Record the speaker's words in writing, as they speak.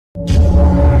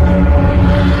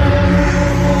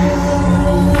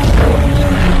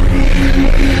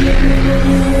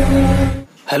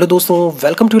Hello दोस्तों,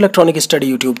 welcome to electronic study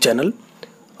YouTube channel.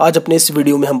 आज अपने इस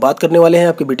वीडियो में हम बात करने वाले हैं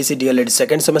आपके बीटीसी D.El.Ed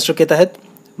सेकंड सेमेस्टर के तहत।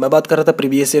 मैं बात कर रहा था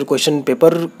प्रीवियस ईयर क्वेश्चन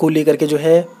पेपर को लेकर के, जो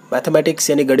है मैथमेटिक्स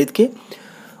यानी गणित के।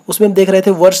 उसमें हम देख रहे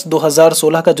थे वर्ष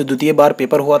 2016 का जो द्वितीय बार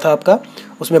पेपर हुआ था आपका,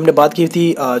 उसमें हमने बात की थी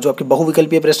जो आपके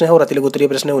बहुविकल्पीय प्रश्न है और अति लघुत्तरीय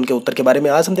प्रश्न है उनके उत्तर के बारे में।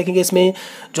 आज हम देखेंगे इसमें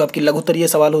जो आपके लघुत्तरीय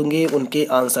सवाल होंगे उनके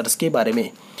आंसर्स के बारे में।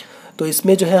 तो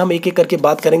इसमें जो है हम एक एक करके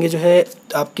बात करेंगे, जो है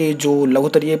आपके जो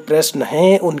लघुत्तरीय प्रश्न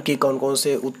हैं उनके कौन कौन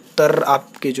से उत्तर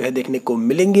आपके जो है देखने को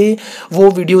मिलेंगे। वो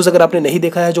वीडियोस अगर आपने नहीं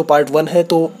देखा है जो पार्ट 1 है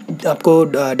तो आपको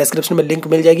डिस्क्रिप्शन में लिंक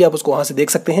मिल जाएगी, आप उसको वहाँ से देख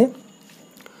सकते हैं।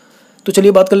 तो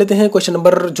चलिए बात कर लेते हैं क्वेश्चन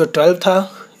नंबर जो 12 था,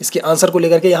 इसके आंसर को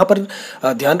लेकर के। यहाँ पर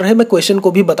ध्यान रहे मैं क्वेश्चन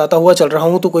को भी बताता हुआ चल रहा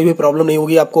हूँ, तो कोई भी प्रॉब्लम नहीं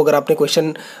होगी आपको अगर आपने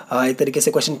क्वेश्चन एक तरीके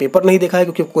से क्वेश्चन पेपर नहीं देखा है,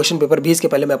 क्योंकि क्वेश्चन पेपर भी इसके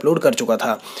पहले मैं अपलोड कर चुका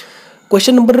था।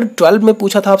 क्वेश्चन नंबर 12 में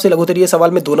पूछा था आपसे लघुत्तरीय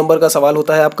सवाल में 2 नंबर का सवाल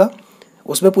होता है आपका।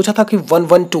 उसमें पूछा था कि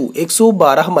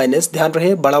 112 माइनस, ध्यान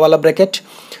रहे बड़ा वाला ब्रैकेट,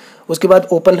 उसके बाद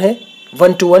ओपन है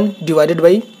 121 डिवाइडेड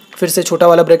बाई, फिर से छोटा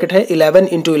वाला ब्रैकेट है 11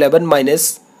 इंटू 11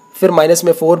 माइनस, फिर माइनस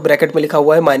में 4 ब्रैकेट में लिखा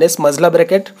हुआ है माइनस, मजला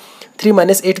ब्रैकेट 3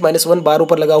 माइनस 8 माइनस 1 बार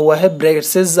ऊपर लगा हुआ है,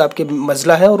 ब्रेसेस आपके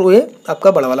मजला है और ये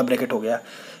आपका बड़ा वाला ब्रैकेट हो गया।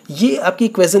 ये आपकी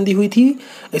इक्वेशन दी हुई थी,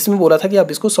 इसमें बोला था कि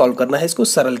आप इसको सॉल्व करना है, इसको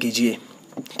सरल कीजिए।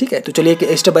 ठीक है, तो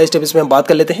चलिए स्टेप बाय स्टेप इसमें हम बात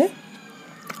कर लेते हैं।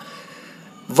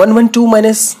 112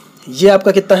 माइनस ये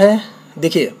आपका कितना है,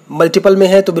 देखिए मल्टीपल में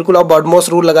है तो बिल्कुल आप बॉडमॉस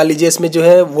रूल लगा लीजिए। इसमें जो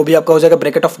है वो भी आपका हो जाएगा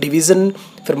ब्रैकेट ऑफ डिवीजन,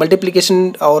 फिर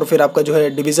मल्टीप्लिकेशन और फिर आपका जो है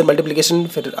डिवीजन मल्टीप्लिकेशन,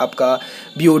 फिर आपका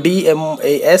BOD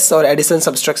MAS और एडिशन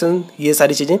सब्सट्रैक्शन, ये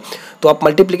सारी चीज़ें। तो आप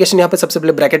मल्टीप्लिकेशन यहाँ पे सबसे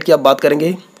पहले ब्रैकेट की आप बात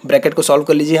करेंगे, ब्रैकेट को सॉल्व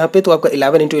कर लीजिए यहाँ पे। तो आपका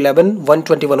 11 इंटू 11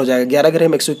 121 हो जाएगा, 11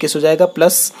 ग्राम 121 हो जाएगा,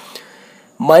 प्लस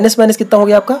माइनस माइनस कितना हो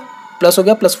गया आपका, प्लस हो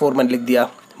गया, +4 मैंने लिख दिया,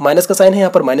 माइनस का साइन है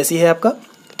यहाँ पर माइनस ही है आपका।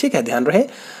 ठीक है, ध्यान रहे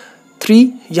 3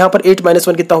 यहाँ पर 8 माइनस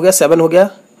 1 कितना हो गया, 7 हो गया,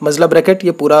 मजला ब्रैकेट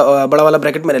ये पूरा बड़ा वाला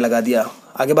ब्रैकेट मैंने लगा दिया।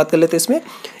 आगे बात कर लेते हैं इसमें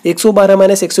 112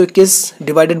 माइनस 121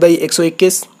 डिवाइडेड बाई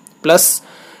 121 प्लस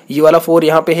ये वाला 4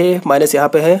 यहाँ पे है, माइनस यहाँ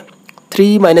पे है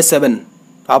 3 माइनस 7,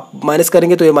 आप माइनस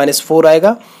करेंगे तो ये -4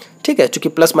 आएगा। ठीक है, चूंकि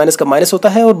प्लस माइनस का माइनस होता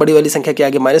है और बड़ी वाली संख्या के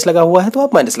आगे माइनस लगा हुआ है तो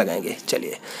आप माइनस लगाएंगे।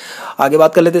 चलिए आगे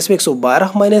बात कर लेते हैं इसमें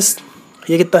 112 माइनस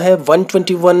ये कितना है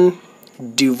 121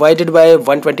 डिवाइडेड बाय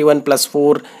 121 प्लस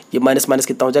 4, ये माइनस माइनस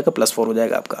कितना हो जाएगा, +4 हो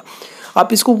जाएगा आपका।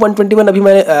 आप इसको 121 अभी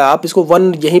मैंने आप इसको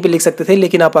 1 यहीं पे लिख सकते थे,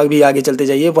 लेकिन आप अभी आगे चलते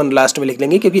जाइए 1 लास्ट में लिख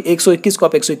लेंगे, क्योंकि 121 को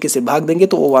आप 121 से भाग देंगे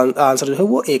तो वो आंसर जो है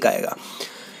वो 1 आएगा।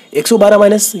 112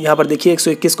 माइनस यहाँ पर देखिए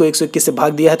 121 को 121 से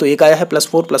भाग दिया है तो 1 आया है,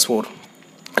 +4 +4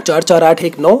 4 4 8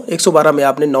 1 9, 112 में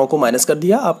आपने 9 को माइनस कर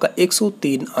दिया, आपका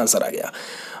 103 आंसर आ गया।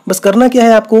 बस करना क्या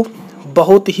है आपको,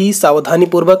 बहुत ही सावधानी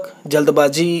पूर्वक,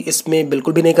 जल्दबाजी इसमें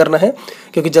बिल्कुल भी नहीं करना है,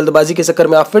 क्योंकि जल्दबाजी के चक्कर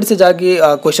में आप फिर से जाके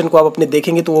क्वेश्चन को आप अपने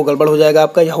देखेंगे तो वो गड़बड़ हो जाएगा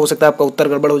आपका, या हो सकता है आपका उत्तर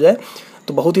गड़बड़ हो जाए।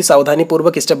 तो बहुत ही सावधानी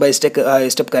पूर्वक स्टेप बाय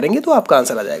स्टेप करेंगे तो आपका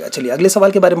आंसर आ जाएगा। चलिए अगले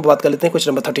सवाल के बारे में बात कर लेते हैं।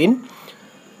 क्वेश्चन नंबर 13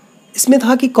 इसमें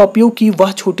था कि कॉपियों की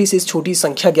वह छोटी से छोटी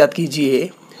संख्या ज्ञात कीजिए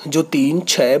जो 3,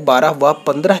 6, 12 व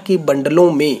 15 के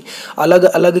बंडलों में अलग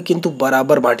अलग किंतु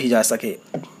बराबर बांटी जा सके।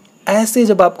 ऐसे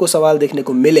जब आपको सवाल देखने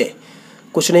को मिले,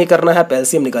 कुछ नहीं करना है, आप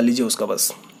एलसीएम निकाल लीजिए उसका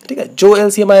बस। ठीक है, जो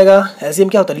एलसीएम आएगा, एलसीएम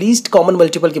क्या होता है, लीस्ट कॉमन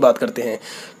मल्टीपल की बात करते हैं,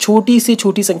 छोटी से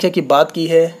छोटी संख्या की बात की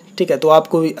है। ठीक है, तो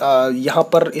आपको यहाँ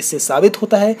पर इससे साबित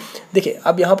होता है। देखिए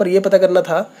अब यहाँ पर ये पता करना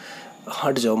था,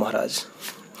 हट जाओ महाराज,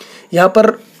 यहाँ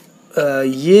पर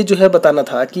ये जो है बताना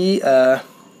था कि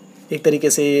एक तरीके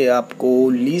से आपको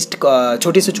लीस्ट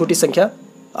छोटी से छोटी संख्या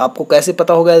आपको कैसे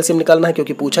पता होगा, एलसीएम निकालना है,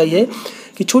 क्योंकि पूछा ही है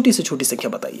कि छोटी से छोटी संख्या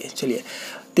बताइए। चलिए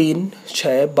 3,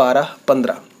 6, 12,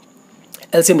 15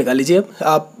 एलसीएम निकाल लीजिए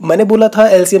आप। मैंने बोला था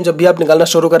एलसीएम जब भी आप निकालना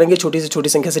शुरू करेंगे छोटी से छोटी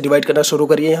संख्या से डिवाइड करना शुरू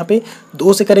करिए। यहाँ पे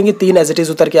 2 से करेंगे 3 एज इट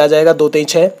इज़ उतर के आ जाएगा, 2 3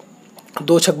 6,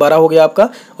 2 6 12 हो गया आपका,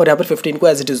 और यहाँ पर 15 को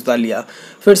एज इट इज़ उतार लिया,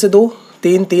 फिर से 2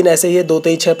 3 3 ऐसे ही है, 2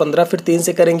 3 6 15, फिर 3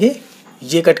 से करेंगे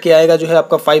ये कट के आएगा, जो है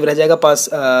आपका 5 रह जाएगा, 5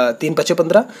 3 5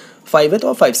 15, 5 है तो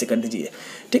आप 5 से कर दीजिए।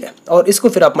 ठीक है, और इसको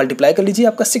फिर आप मल्टीप्लाई कर लीजिए,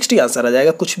 आपका 60 आंसर आ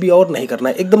जाएगा। कुछ भी और नहीं करना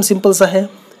है, एकदम सिंपल सा है।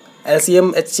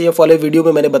 एलसीएम HCF वाले वीडियो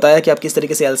में मैंने बताया कि आप किस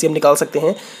तरीके से एलसीएम निकाल सकते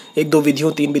हैं, 1 2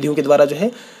 विधियों 3 विधियों के द्वारा जो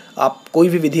है आप कोई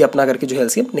भी विधि अपना करके जो है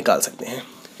एलसीएम निकाल सकते हैं।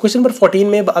 क्वेश्चन नंबर 14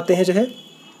 में आते हैं, जो है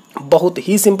बहुत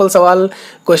ही सिंपल सवाल,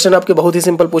 क्वेश्चन आपके बहुत ही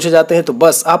सिंपल पूछे जाते हैं, तो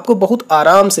बस आपको बहुत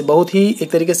आराम से, बहुत ही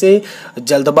एक तरीके से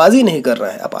जल्दबाजी नहीं करना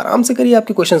है, आप आराम से करिए,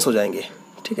 आपके क्वेश्चंस हो जाएंगे।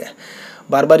 ठीक है,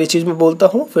 बार बार ये चीज़ मैं बोलता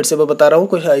हूँ, फिर से मैं बता रहा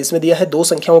हूँ। इसमें दिया है 2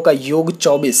 संख्याओं का योग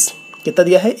 24, कितना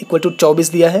दिया है, इक्वल टू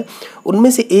 24 दिया है, उनमें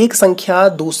से एक संख्या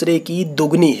दूसरे की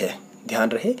दुगनी है। ध्यान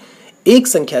रहे एक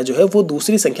संख्या जो है वो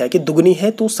दूसरी संख्या की दुगनी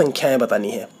है, तो संख्याएं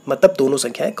बतानी है, मतलब दोनों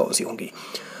संख्याएं कौन सी होंगी।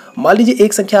 मान लीजिए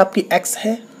एक संख्या आपकी x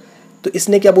है, तो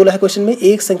इसने क्या बोला है क्वेश्चन में,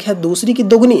 एक संख्या दूसरी की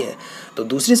दोगुनी है, तो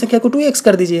दूसरी संख्या को 2x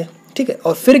कर दीजिए। ठीक है।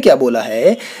 और फिर क्या बोला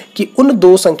है कि उन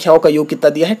दो संख्याओं का योग कितना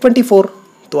दिया है 24,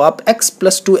 तो आप x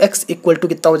 + 2x इक्वल टू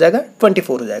कितना हो जाएगा 24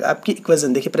 हो जाएगा आपकी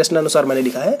इक्वेशन। देखिए प्रश्न अनुसार मैंने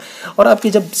लिखा है, और आपकी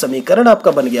जब समीकरण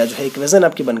आपका बन गया जो है, इक्वेशन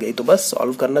आपकी बन गई, तो बस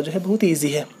सॉल्व करना जो है बहुत ईजी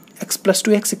है। x +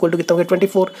 2x इक्वल टू कितना हो गया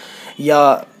 24,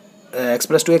 या x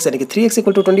 + 2x यानी कि 3x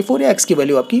इक्वल टू 24, या x की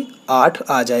वैल्यू आपकी 8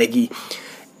 आ जाएगी।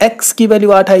 x की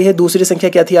वैल्यू 8 आई है, दूसरी संख्या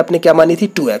क्या थी आपने क्या मानी थी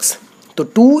 2x, तो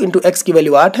 2 × x की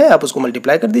वैल्यू 8 है, आप उसको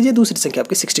मल्टीप्लाई कर दीजिए, दूसरी संख्या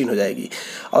आपकी 16 हो जाएगी।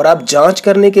 और आप जांच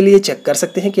करने के लिए चेक कर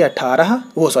सकते हैं कि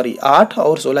 8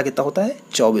 और 16 कितना होता है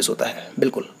 24 होता है,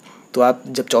 बिल्कुल। तो आप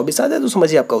जब 24 आ जाए तो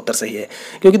समझिए आपका उत्तर सही है,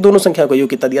 क्योंकि दोनों संख्या को योग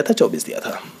कितना दिया था 24 दिया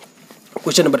था।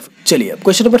 क्वेश्चन नंबर, चलिए अब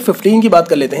क्वेश्चन नंबर 15 की बात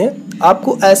कर लेते हैं।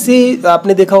 आपको ऐसे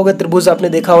आपने देखा होगा त्रिभुज आपने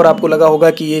देखा, और आपको लगा होगा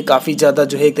कि ये काफ़ी ज़्यादा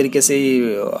जो है एक तरीके से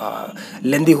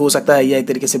लेंदी हो सकता है, या एक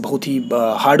तरीके से बहुत ही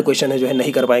हार्ड क्वेश्चन है, जो है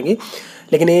नहीं कर पाएंगे।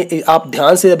 लेकिन ये आप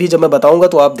ध्यान से, अभी जब मैं बताऊंगा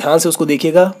तो आप ध्यान से उसको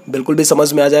देखिएगा, बिल्कुल भी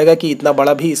समझ में आ जाएगा कि इतना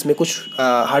बड़ा भी इसमें कुछ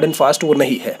हार्ड एंड फास्ट वो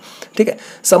नहीं है, ठीक है।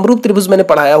 समरूप त्रिभुज मैंने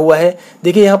पढ़ाया हुआ है।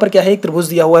 देखिए यहाँ पर क्या है, एक त्रिभुज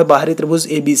दिया हुआ है, बाहरी त्रिभुज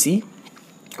ABC,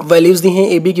 वैल्यूज़ दी हैं,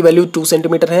 AB की वैल्यू 2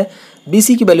 सेंटीमीटर है,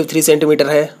 BC की वैल्यू 3 सेंटीमीटर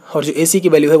है, और जो AC की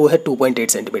वैल्यू है वो है 2.8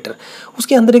 सेंटीमीटर।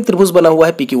 उसके अंदर एक त्रिभुज बना हुआ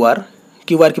है PQR,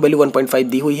 QR की वैल्यू 1.5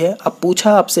 दी हुई है। अब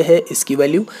पूछा आपसे है इसकी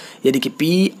वैल्यू, यानी कि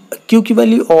PQ की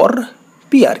वैल्यू और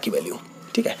PR की वैल्यू,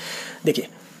 ठीक है। देखिए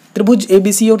त्रिभुज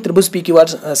ABC और त्रिभुज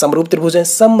PQR समरूप त्रिभुज हैं।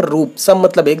 समरूप, सम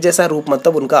मतलब एक जैसा, रूप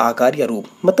मतलब उनका आकार या रूप,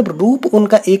 मतलब रूप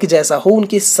उनका एक जैसा हो,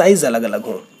 उनके साइज अलग अलग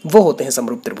हो, वो होते हैं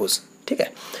समरूप त्रिभुज, ठीक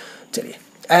है। चलिए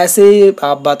ऐसे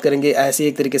आप बात करेंगे, ऐसे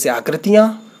एक तरीके से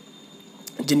आकृतियाँ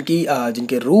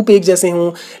जिनके रूप एक जैसे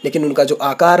हों लेकिन उनका जो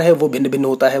आकार है वो भिन्न भिन्न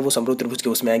होता है, वो समरूप त्रिभुज के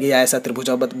उसमें आएंगे, या ऐसा त्रिभुज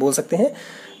आप बोल सकते हैं।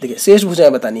 देखिए शेष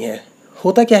भुजाएं बतानी है,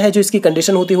 होता क्या है, जो इसकी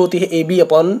कंडीशन होती है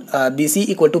AB/BC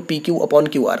इक्वल टू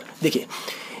PQ/QR। देखिए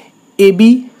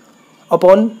AB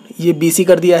अपॉन ये BC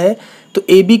कर दिया है, तो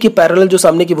AB के पैरेलल जो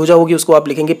सामने की भुजा होगी उसको आप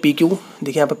लिखेंगे PQ।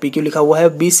 देखिए यहाँ पर PQ लिखा हुआ है।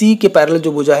 BC के पैरेलल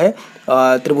जो भुजा है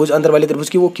त्रिभुज, अंदर वाले त्रिभुज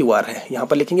की, वो QR है, यहाँ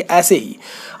पर लिखेंगे। ऐसे ही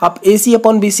आप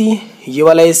AC/BC, ये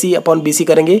वाला AC/BC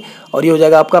करेंगे, और ये हो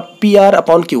जाएगा आपका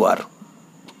PR/QR।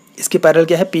 इसके पैरेलल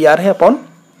क्या है, PR है अपॉन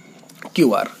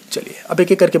QR। चलिए अब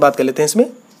एक एक करके बात कर लेते हैं।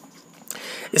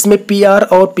 इसमें PR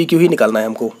और PQ ही निकालना है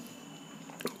हमको।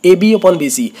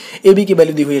 AB/BC, AB की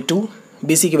वैल्यू दी हुई है 2,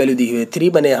 BC की वैल्यू दी हुई है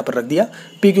 3, मैंने यहाँ पर रख दिया।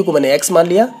 PQ को मैंने x मान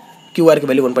लिया, QR की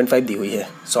वैल्यू 1.5 दी हुई है।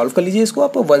 सॉल्व कर लीजिए इसको,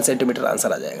 आपको 1 सेंटीमीटर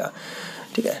आंसर आ जाएगा,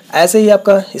 ठीक है। ऐसे ही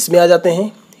आपका इसमें आ जाते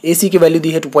हैं। AC की वैल्यू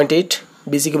दी है 2.8,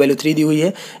 BC की वैल्यू 3 दी हुई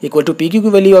है, इक्वल टू PQ की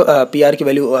वैल्यू, PR की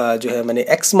वैल्यू जो है मैंने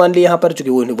x मान लिया यहाँ पर,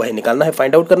 चूँकि वो वही निकालना है,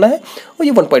 फाइंड आउट करना है, और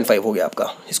ये 1.5 हो गया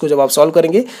आपका। इसको जब आप सॉल्व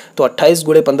करेंगे तो 28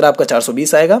 × 15 आपका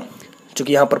 420 आएगा।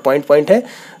 चूँकि यहाँ पर पॉइंट है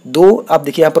 2, आप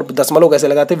देखिए यहाँ पर दशमलव कैसे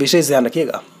लगाते हैं, विशेष ध्यान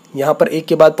रखिएगा। यहाँ पर 1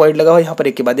 के बाद पॉइंट लगा हुआ है, यहाँ पर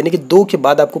 1 के बाद, यानी कि 2 के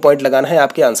बाद आपको पॉइंट लगाना है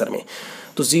आपके आंसर में।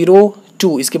 तो 0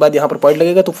 2 इसके बाद यहाँ पर पॉइंट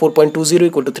लगेगा, तो 4.20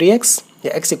 इक्वल टू 3x,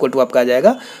 या x इक्वल टू आपका आ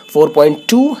जाएगा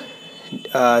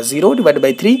 4.20 डिवाइड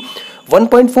बाई 3,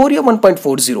 1.4 या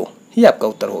 1.40, ये आपका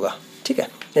उत्तर होगा, ठीक है।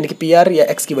 यानी कि PR या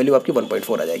x की वैल्यू आपकी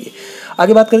 1.4 आ जाएगी।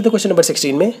 आगे बात करें तो क्वेश्चन नंबर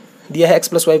 16 में दिया है x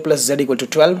 + y + z equal to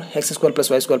 12, x² + y² +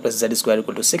 z² equal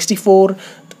to 64,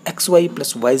 तो xy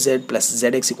 + yz +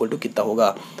 zx equal to कितना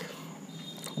होगा।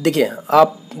 देखिए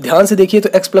आप ध्यान से देखिए, तो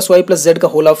x + y + z का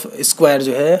होल ऑफ स्क्वायर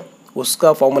जो है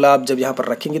उसका फॉर्मूला आप जब यहाँ पर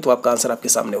रखेंगे तो आपका आंसर आपके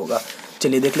सामने होगा।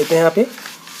 चलिए देख लेते हैं यहाँ पे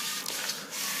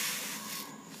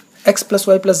x +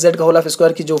 y + z का होल ऑफ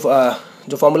स्क्वायर की जो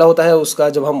फॉर्मूला होता है उसका,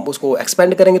 जब हम उसको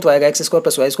एक्सपेंड करेंगे तो आएगा x²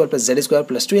 + y² + z²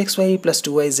 + 2xy +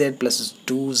 2yz +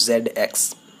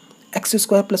 2zx। x² +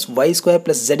 y²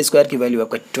 + z² की वैल्यू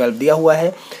आपका 12 दिया हुआ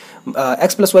है।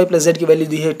 x + y + z की वैल्यू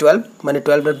दी है 12, मैंने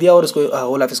 12 रख दिया और उसको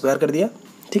होल ऑफ स्क्वायर कर दिया,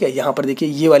 ठीक है। यहाँ पर देखिए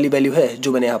ये वाली वैल्यू है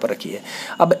जो मैंने यहाँ पर रखी है।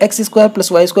 अब x² +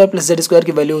 y² + z²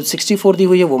 की वैल्यू 64 दी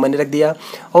हुई है, वो मैंने रख दिया,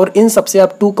 और इन सबसे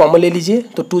आप 2 कॉमन ले लीजिए।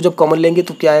 तो 2 जब कॉमन लेंगे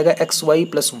तो क्या आएगा, xy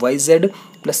 + yz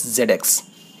 + zx,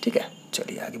 ठीक है।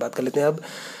 चलिए आगे बात कर लेते हैं। अब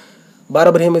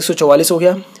 12 × 144 हो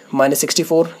गया,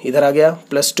 -64 इधर आ गया,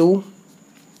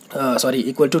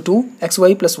 equal to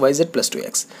 2xy + yz +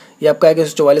 2x। ये आपका आएगा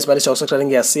 144 - 64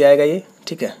 करेंगे 80 आएगा ये,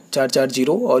 ठीक है। 4 4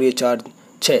 0 और ये 4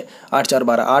 6 8 4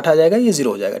 12 8 आ जाएगा, ये 0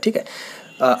 हो जाएगा, ठीक है।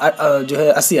 जो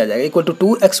है 80 आ जाएगा, equal to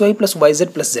 2xy + yz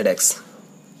 + zx।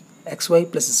 xy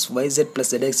 + yz +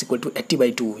 zx equal to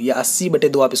 80/2, या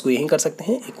 80/2 आप इसको यहीं कर सकते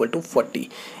हैं, इक्वल टू 40।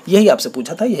 यही आपसे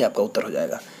पूछा था, यही आपका उत्तर हो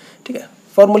जाएगा, ठीक है।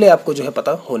 फॉर्मूले आपको जो है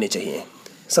पता होने चाहिए।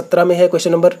 17 में है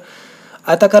क्वेश्चन नंबर,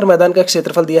 आयताकार मैदान का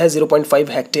क्षेत्रफल दिया है 0.5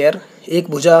 हेक्टेयर। एक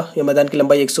भुजा या मैदान की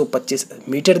लंबाई 125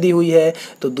 मीटर दी हुई है,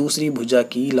 तो दूसरी भुजा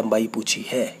की लंबाई पूछी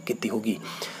है कितनी होगी।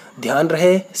 ध्यान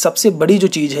रहे सबसे बड़ी जो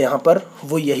चीज़ है यहाँ पर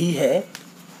वो यही है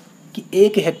कि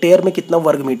 1 हेक्टेयर में कितना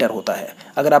वर्ग मीटर होता है।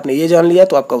 अगर आपने ये जान लिया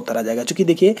तो आपका उत्तर आ जाएगा। क्योंकि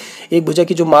देखिए एक भुजा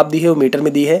की जो माप दी है वो मीटर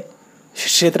में दी है,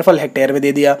 क्षेत्रफल हेक्टेयर में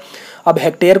दे दिया। अब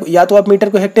हेक्टेयर या तो आप मीटर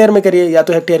को हेक्टेयर में करिए या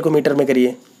तो हेक्टेयर को मीटर में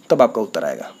करिए, तब आपका उत्तर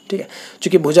आएगा। ठीक है,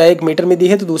 क्योंकि भुजा एक मीटर में दी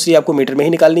है तो दूसरी आपको मीटर में ही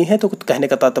निकालनी है। तो कहने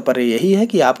का तात्पर्य यही है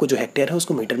कि आपको जो हेक्टेयर है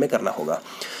उसको मीटर में करना होगा।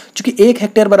 क्योंकि 1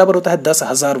 हेक्टेयर बराबर होता है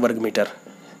 10,000 वर्ग मीटर।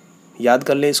 याद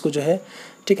कर ले इसको जो है।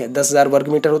 ठीक है, 10,000 वर्ग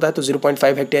मीटर होता है तो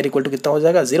 0.5 हेक्टेयर इक्वल टू कितना हो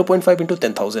जाएगा, 0.5 इंटू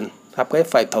 10,000, आपका ये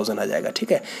 5,000 आ जाएगा।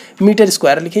 ठीक है, मीटर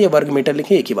स्क्वायर लिखे या वर्ग मीटर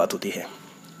लिखे, एक ही बात होती है।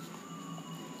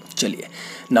 चलिए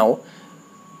नाउ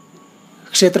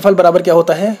क्षेत्रफल बराबर क्या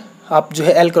होता है, आप जो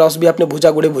है एल क्रॉस भी आपने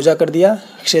भुजा गुणे भुजा कर दिया।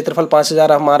 क्षेत्रफल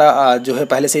 5,000 हमारा जो है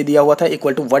पहले से ही दिया हुआ था,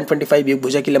 इक्वल टू 125 एक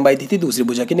भुजा की लंबाई दी थी, दूसरी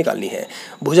भुजा की निकालनी है।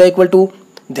 भुजा इक्वल टू,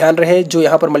 ध्यान रहे जो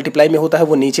यहाँ पर मल्टीप्लाई में होता है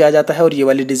वो नीचे आ जाता है और ये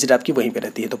वाली डिजिट आपकी वहीं पे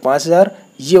रहती है। तो 5,000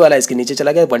 ये वाला इसके नीचे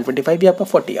चला गया, 125 भी आपका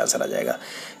 40 आंसर आ जाएगा।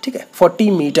 ठीक है, 40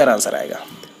 मीटर आंसर आएगा।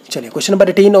 चलिए क्वेश्चन नंबर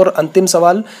 18 और अंतिम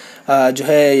सवाल जो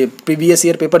है प्रीवियस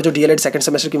ईयर पेपर जो D.El.Ed सेकंड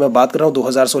सेमेस्टर की मैं बात कर रहा हूँ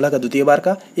 2016 का द्वितीय बार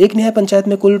का। एक न्याय पंचायत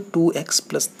में कुल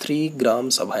 2x+3 ग्राम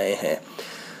सभाएं हैं।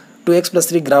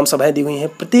 2x+3 ग्राम सभाएं दी हुई हैं।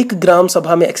 प्रत्येक ग्राम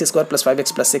सभा में x² +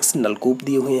 5x + 6 नलकूप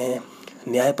दिए हुए हैं।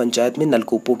 न्याय पंचायत में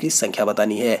नलकूपों की संख्या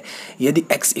बतानी है यदि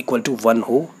x = 1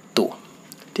 हो तो।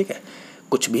 ठीक है,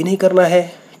 कुछ भी नहीं करना है।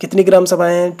 कितनी ग्राम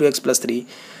सभाएं हैं, 2x+3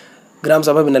 ग्राम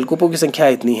सभा में नलकूपों की संख्या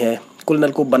इतनी है। कुल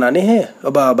नलकूप बनाने हैं,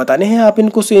 अब बताने हैं आप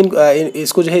इनको से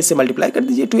इसको जो है इससे मल्टीप्लाई कर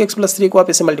दीजिए। 2x+3 को आप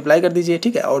इससे मल्टीप्लाई कर दीजिए।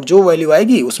 ठीक है, और जो वैल्यू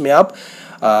आएगी उसमें आप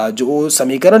जो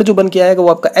समीकरण जो बन के आएगा वो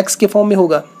आपका x के फॉर्म में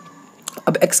होगा।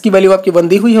 अब x की वैल्यू आपकी 1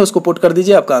 दी हुई है, उसको पुट कर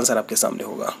दीजिए, आपका आंसर आपके सामने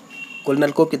होगा। कुल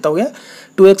नलकूप कितना हो गया,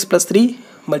 2x+3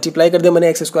 मल्टीप्लाई कर दिया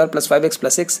मैंने x² + 5x +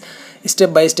 6। Step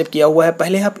by step किया हुआ है।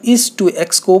 पहले आप इस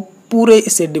 2x को पूरे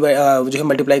इससे जो है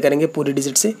मल्टीप्लाई करेंगे पूरी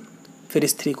डिजिट से, फिर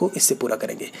इस 3 को इससे पूरा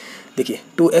करेंगे। देखिए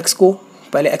 2x को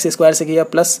पहले x² से किया,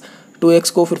 प्लस 2x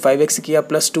को फिर 5x से किया,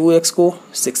 प्लस 2x को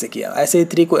 6 से किया। ऐसे ही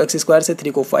 3 को x² से,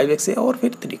 3 को 5x से और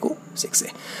फिर 3 को 6 से।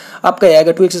 आपका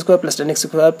आएगा 2x² + 10x²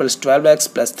 + 12x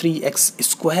 +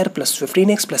 3x² +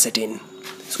 15x + 18।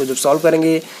 इसको जब सॉल्व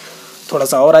करेंगे थोड़ा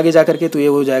सा और आगे जा करके तो ये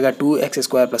हो जाएगा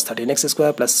 2x² +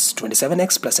 13x² +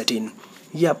 27x + 18।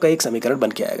 ये आपका एक समीकरण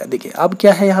बन के आएगा। देखिए अब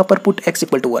क्या है यहाँ पर, पुट x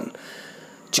 = 1।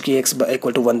 चूँकि x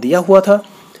 = 1 दिया हुआ था,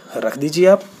 रख दीजिए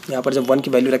आप यहाँ पर। जब 1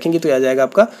 की वैल्यू रखेंगे तो आ जाएगा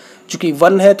आपका, चूँकि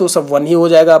 1 है तो सब 1 ही हो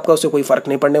जाएगा आपका, उससे कोई फ़र्क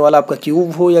नहीं पड़ने वाला। आपका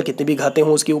क्यूब हो या कितनी भी घातें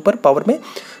हों उसके ऊपर पावर में।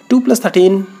 2 +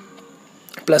 13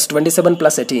 + 27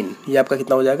 + 18, ये आपका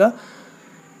कितना हो जाएगा,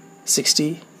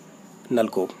 60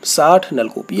 नलकूप, 60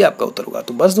 नलकूप, ये आपका उत्तर होगा।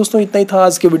 तो बस दोस्तों इतना ही था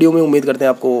आज के वीडियो में। उम्मीद करते हैं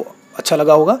आपको अच्छा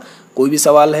लगा होगा। कोई भी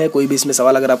सवाल है, कोई भी इसमें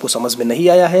सवाल अगर आपको समझ में नहीं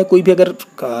आया है, कोई भी अगर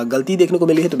गलती देखने को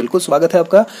मिली है तो बिल्कुल स्वागत है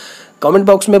आपका, कमेंट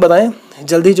बॉक्स में बताएं।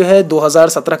 जल्दी जो है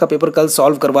 2017 का पेपर कल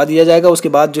सॉल्व करवा दिया जाएगा। उसके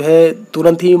बाद जो है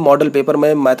तुरंत ही मॉडल पेपर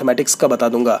में मैथमेटिक्स का बता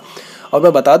दूंगा। और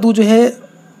मैं बता दूं जो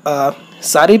है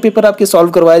सारे पेपर आपके सॉल्व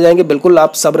करवाए जाएंगे, बिल्कुल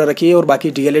आप सब्र रखिए। और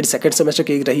बाकी D.El.Ed सेकंड सेमेस्टर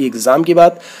की रही एग्ज़ाम की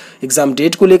बात, एग्ज़ाम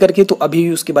डेट को लेकर के तो अभी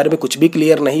उसके बारे में कुछ भी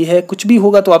क्लियर नहीं है। कुछ भी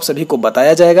होगा तो आप सभी को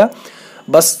बताया जाएगा।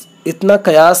 बस इतना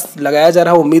कयास लगाया जा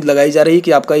रहा है, उम्मीद लगाई जा रही है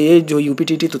कि आपका ये जो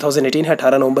UPTT 2018 है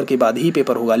 18 नवंबर के बाद ही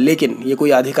पेपर होगा। लेकिन ये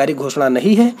कोई आधिकारिक घोषणा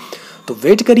नहीं है, तो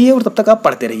वेट करिए और तब तक आप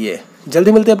पढ़ते रहिए।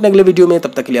 जल्दी मिलते हैं अपने अगले वीडियो में,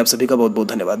 तब तक के लिए आप सभी का बहुत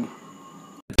बहुत धन्यवाद।